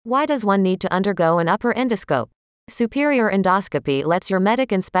Why does one need to undergo an upper endoscope? Superior endoscopy lets your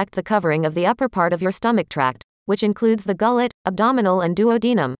medic inspect the covering of the upper part of your stomach tract, which includes the gullet, abdominal, and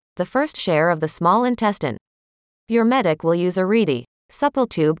duodenum, the first share of the small intestine. Your medic will use a reedy, supple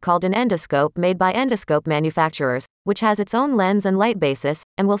tube called an endoscope made by endoscope manufacturers, which has its own lens and light basis,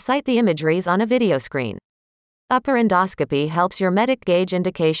 and will sight the imageries on a video screen. Upper endoscopy helps your medic gauge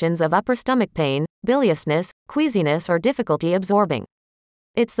indications of upper stomach pain, biliousness, queasiness, or difficulty absorbing.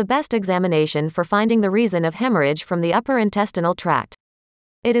 It's the best examination for finding the reason of hemorrhage from the upper intestinal tract.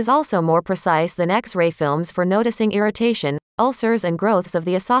 It is also more precise than X-ray films for noticing irritation, ulcers, and growths of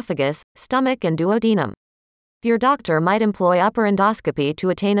the esophagus, stomach, and duodenum. Your doctor might employ upper endoscopy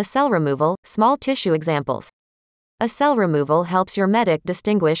to attain a cell removal, small tissue examples. A cell removal helps your medic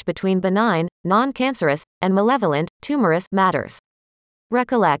distinguish between benign, non-cancerous, and malevolent, tumorous matters.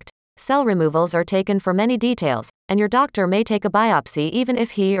 Recollect, cell removals are taken for many details, and your doctor may take a biopsy even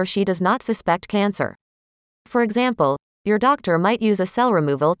if he or she does not suspect cancer. For example, your doctor might use a cell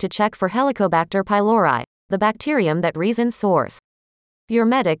removal to check for Helicobacter pylori, the bacterium that reasons sores. Your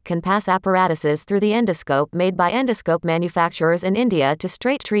medic can pass apparatuses through the endoscope made by endoscope manufacturers in India to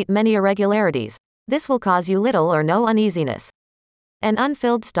straight treat many irregularities. This will cause you little or no uneasiness. An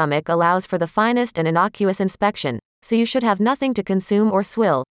unfilled stomach allows for the finest and innocuous inspection, so you should have nothing to consume or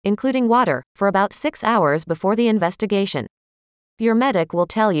swill, including water, for about 6 hours before the investigation. Your medic will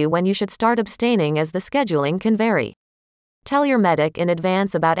tell you when you should start abstaining, as the scheduling can vary. Tell your medic in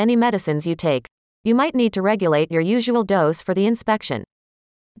advance about any medicines you take. You might need to regulate your usual dose for the inspection.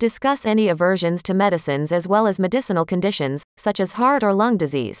 Discuss any aversions to medicines as well as medicinal conditions, such as heart or lung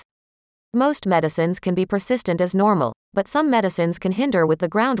disease. Most medicines can be persistent as normal, but some medicines can hinder with the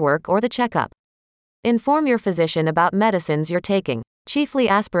groundwork or the checkup. Inform your physician about medicines you're taking, chiefly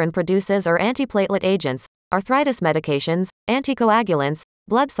aspirin produces or antiplatelet agents, arthritis medications, anticoagulants,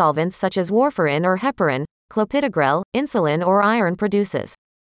 blood solvents such as warfarin or heparin, clopidogrel, insulin, or iron produces.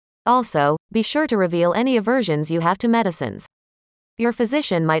 Also, be sure to reveal any aversions you have to medicines. Your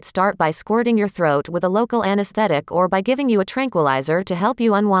physician might start by squirting your throat with a local anesthetic or by giving you a tranquilizer to help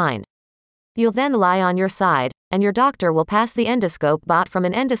you unwind. You'll then lie on your side, and your doctor will pass the endoscope bought from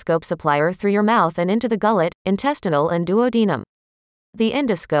an endoscope supplier through your mouth and into the gullet, intestinal, and duodenum. The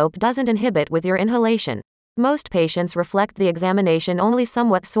endoscope doesn't inhibit with your inhalation. Most patients reflect the examination only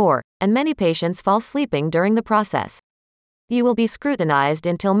somewhat sore, and many patients fall sleeping during the process. You will be scrutinized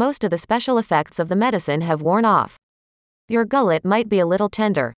until most of the special effects of the medicine have worn off. Your gullet might be a little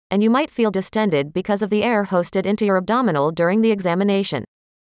tender, and you might feel distended because of the air hosted into your abdominal during the examination.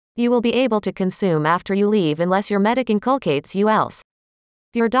 You will be able to consume after you leave unless your medic inculcates you else.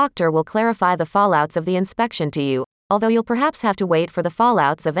 Your doctor will clarify the fallouts of the inspection to you, although you'll perhaps have to wait for the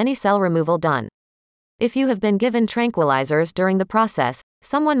fallouts of any cell removal done. If you have been given tranquilizers during the process,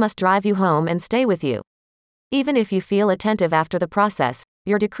 someone must drive you home and stay with you. Even if you feel attentive after the process,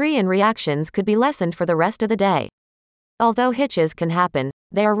 your decree and reactions could be lessened for the rest of the day. Although hitches can happen,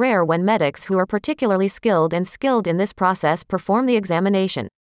 they are rare when medics who are particularly skilled in this process perform the examination.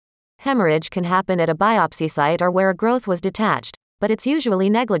 Hemorrhage can happen at a biopsy site or where a growth was detached, but it's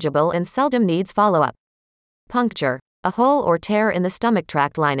usually negligible and seldom needs follow-up. Puncture, a hole or tear in the stomach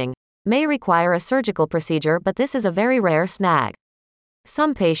tract lining, may require a surgical procedure, but this is a very rare snag.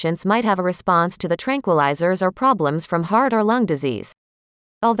 Some patients might have a response to the tranquilizers or problems from heart or lung disease.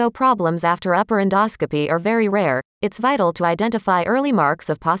 Although problems after upper endoscopy are very rare, it's vital to identify early marks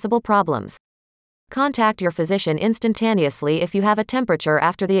of possible problems. Contact your physician instantaneously if you have a temperature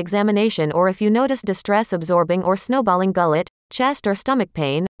after the examination or if you notice distress absorbing or snowballing gullet, chest or stomach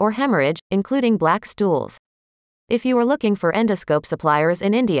pain, or hemorrhage, including black stools. If you are looking for endoscope suppliers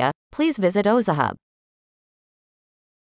in India, please visit OzaHub.